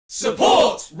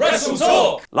Support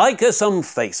WrestleTalk! Like us on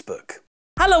Facebook.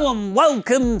 Hello and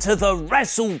welcome to the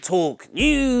WrestleTalk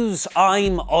News.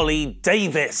 I'm Ollie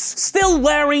Davis, still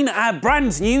wearing our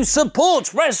brand new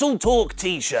Support WrestleTalk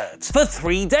t-shirt for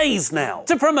 3 days now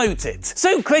to promote it.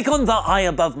 So click on the eye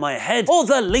above my head or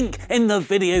the link in the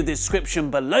video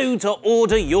description below to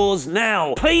order yours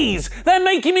now. Please, they're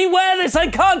making me wear this, I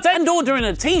can't. And ordering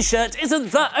a t-shirt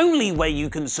isn't the only way you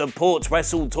can support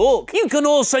WrestleTalk. You can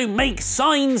also make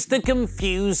signs to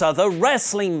confuse other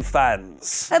wrestling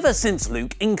fans. Ever since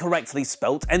Luke incorrectly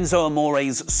spelt Enzo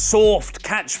Amore's soft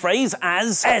catchphrase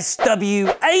as SWAFT,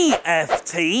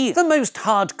 the most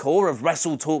hardcore of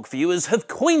WrestleTalk viewers have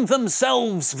coined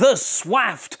themselves the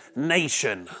SWAFT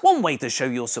Nation. One way to show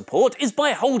your support is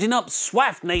by holding up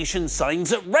SWAFT Nation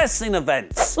signs at wrestling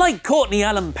events, like Courtney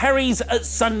Allen Perry's at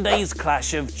Sunday's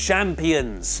Clash of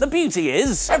Champions. The beauty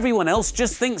is, everyone else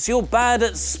just thinks you're bad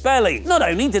at spelling. Not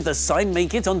only did the sign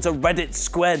make it onto Reddit's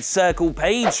Squared Circle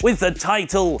page with the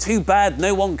title, "Too bad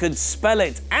no one could spell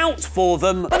it out for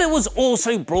them," but it was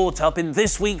also brought up in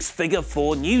this week's Figure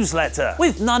 4 newsletter,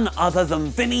 with none other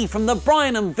than Vinny from the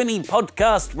Brian and Vinny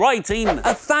podcast writing,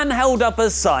 "A fan held up a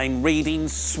sign reading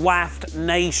SWAFT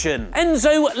Nation.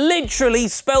 Enzo literally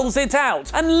spells it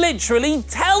out and literally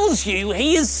tells you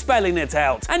he is spelling it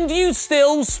out, and you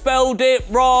still spelled it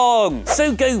wrong.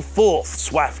 So go forth,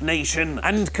 SWAFT Nation,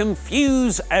 and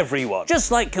confuse everyone."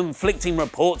 Just like conflicting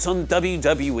reports on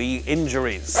WWE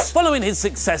injuries. Following his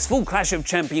successful Clash of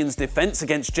Champions defense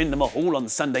against Jinder Mahal on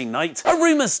Sunday night, a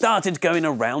rumor started going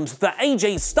around that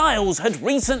AJ Styles had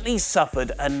recently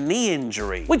suffered a knee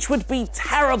injury, which would be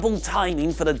terrible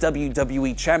timing for the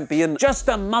WWE champion just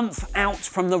a month out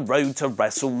from the road to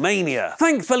WrestleMania.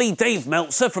 Thankfully, Dave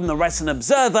Meltzer from the Wrestling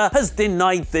Observer has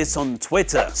denied this on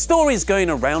Twitter. Stories going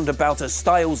around about a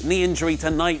Styles knee injury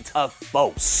tonight are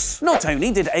false. Not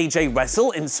only did AJ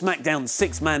wrestle in SmackDown's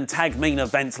 6-man tag main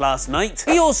event last night,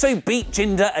 he also beat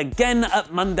Jinder again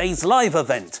at Monday's live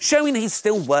event, showing he's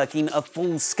still working a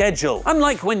full schedule,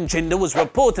 unlike when Jinder was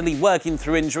reportedly working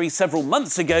through injury several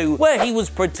months ago where he was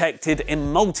protected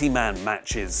in multi-man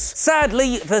matches.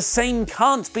 Sadly, the same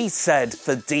can't be said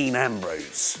for Dean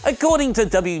Ambrose. According to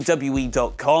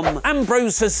WWE.com,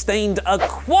 Ambrose sustained a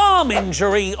qualm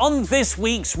injury on this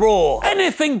week's Raw.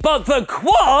 Anything but the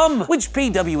qualm, which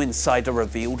PW Insider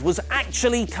revealed was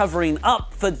actually covering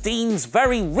up for Dean's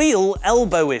very real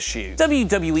elbow issue.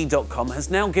 WWE.com has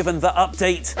now given the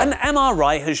update. An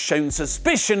MRI has shown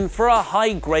suspicion for a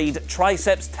high-grade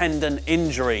triceps tendon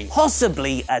injury,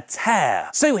 possibly a tear.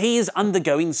 So he is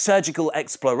undergoing surgical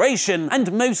exploration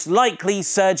and most likely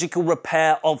surgical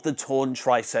repair of the torn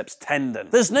triceps tendon.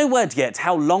 There's no word yet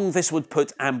how long this would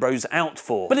put Ambrose out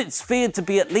for, but it's feared to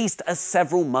be at least a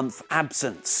several-month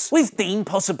absence. With Dean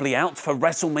possibly out for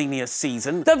WrestleMania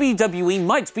season, WWE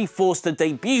might be forced to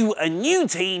debut a new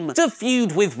team to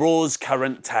feud with Raw's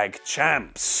current tag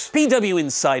champs. PW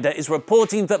Insider is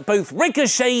reporting that both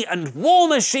Ricochet and War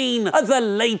Machine are the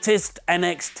latest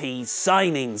NXT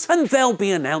signings, and they'll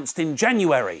be announced in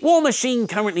January. War Machine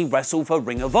currently wrestle for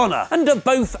Ring of Honor and are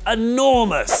both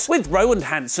enormous, with Rowe and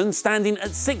Hansen standing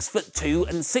at 6'2"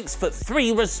 and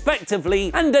 6'3"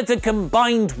 respectively, and at a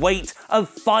combined weight of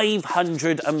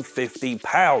 550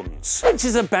 pounds, which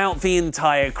is about the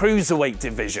entire cruiserweight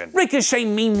division. Ricochet,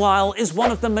 meanwhile, is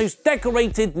one of the most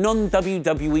decorated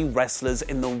non-WWE wrestlers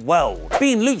in the world,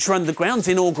 being Lucha Underground's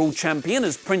inaugural champion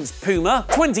as Prince Puma,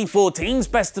 2014's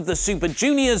Best of the Super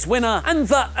Juniors winner, and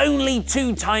the only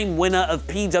two-time winner of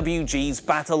PWG's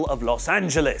Battle of Los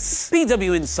Angeles.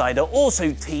 PW Insider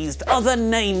also teased other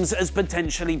names as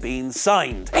potentially being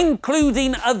signed,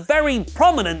 including a very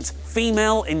prominent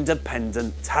female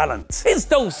independent talent. Is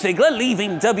Dolph Ziggler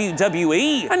leaving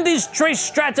WWE? And is Trish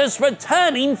Stratus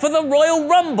returning for the Royal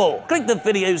Rumble? Click the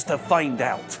videos to find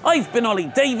out. I've been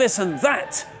Ollie Davis, and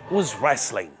that was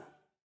wrestling.